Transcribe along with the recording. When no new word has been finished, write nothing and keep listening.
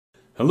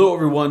Hello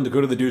everyone,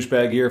 Dakota the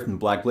Douchebag here from the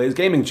Black Blaze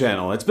Gaming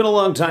Channel. It's been a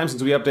long time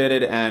since we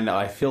updated, and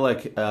I feel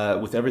like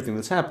with everything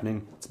that's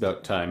happening, it's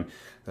about time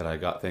that I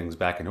got things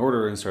back in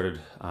order and started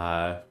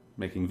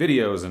making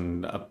videos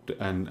and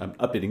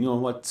updating you on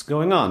what's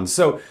going on.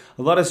 So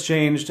a lot has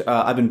changed.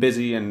 I've been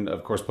busy, and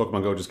of course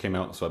Pokemon Go just came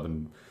out, so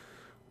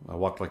I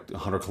walked like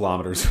 100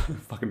 kilometers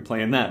fucking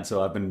playing that.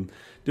 So I've been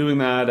doing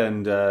that,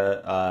 and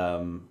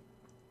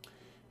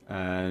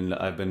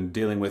I've been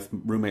dealing with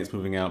roommates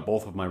moving out.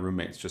 Both of my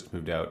roommates just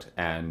moved out,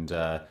 and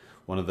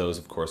one of those,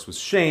 of course, was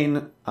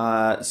Shane.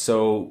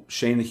 So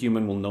Shane the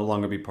Human will no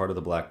longer be part of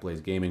the Black Blaze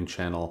Gaming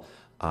Channel.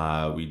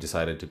 We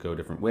decided to go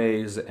different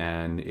ways,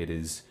 and it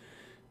is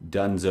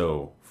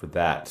donezo for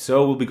that.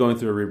 So we'll be going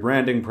through a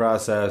rebranding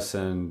process,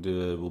 and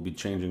we'll be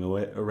changing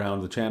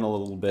around the channel a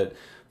little bit,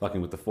 fucking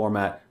with the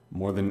format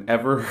more than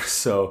ever.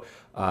 So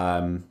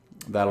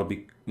that'll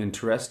be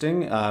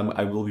interesting.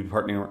 I will be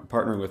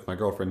partnering with my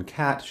girlfriend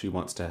Kat. She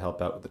wants to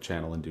help out with the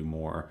channel and do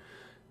more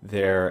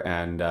there,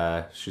 and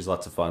she's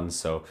lots of fun,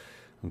 so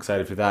I'm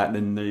excited for that.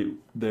 And then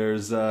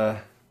there's good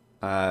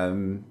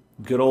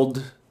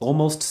old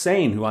Almost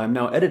Sane, who I'm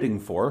now editing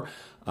for,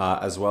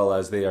 as well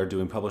as they are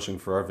doing publishing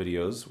for our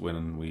videos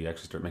when we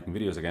actually start making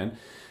videos again,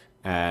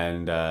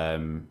 and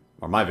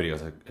or my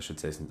videos, I should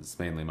say, since it's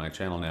mainly my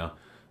channel now.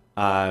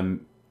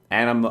 And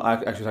I'm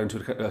actually talking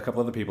to a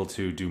couple other people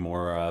to do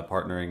more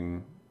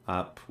partnering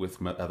up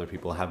with other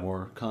people, have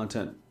more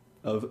content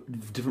of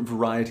different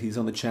varieties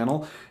on the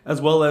channel,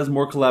 as well as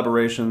more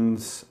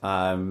collaborations.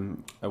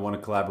 I want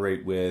to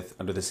collaborate with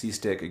Under the Sea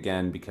Stick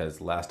again, because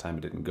last time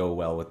it didn't go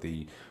well with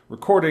the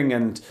recording,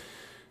 and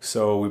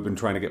so we've been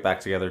trying to get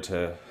back together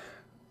to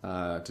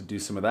do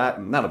some of that,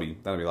 and that'll be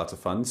lots of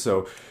fun.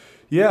 So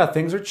yeah,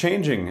 things are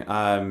changing.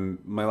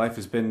 My life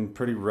has been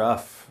pretty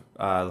rough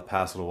the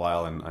past little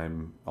while, and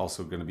I'm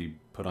also going to be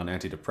put on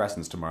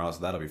antidepressants tomorrow, so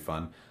that'll be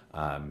fun.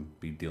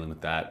 Be dealing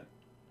with that.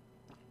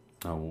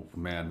 Oh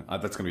man,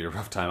 that's going to be a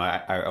rough time.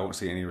 I won't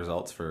see any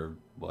results for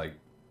like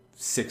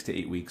 6 to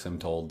 8 weeks, I'm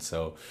told.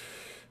 So,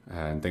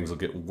 and things will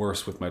get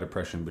worse with my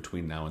depression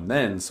between now and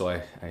then. So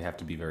I have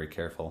to be very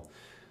careful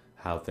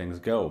how things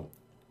go.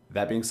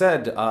 That being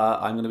said,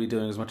 I'm going to be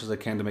doing as much as I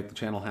can to make the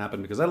channel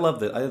happen, because I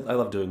love I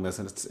love doing this,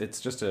 and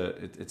it's just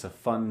it's a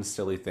fun,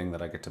 silly thing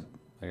that I get to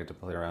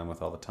play around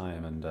with all the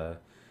time, and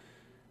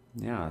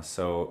yeah.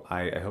 So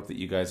I hope that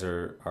you guys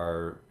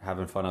are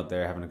having fun out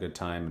there, having a good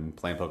time, and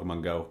playing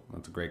Pokemon Go.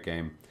 That's a great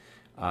game,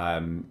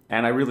 and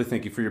I really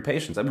thank you for your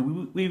patience. I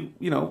mean,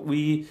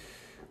 we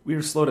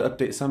were slow to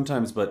update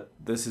sometimes, but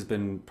this has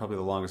been probably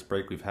the longest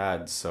break we've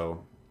had.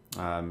 So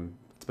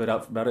it's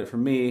about it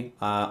from me.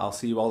 I'll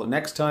see you all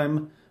next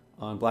time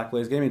on Black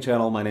Blaze Gaming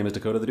Channel. My name is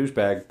Dakota the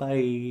Douchebag.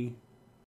 Bye.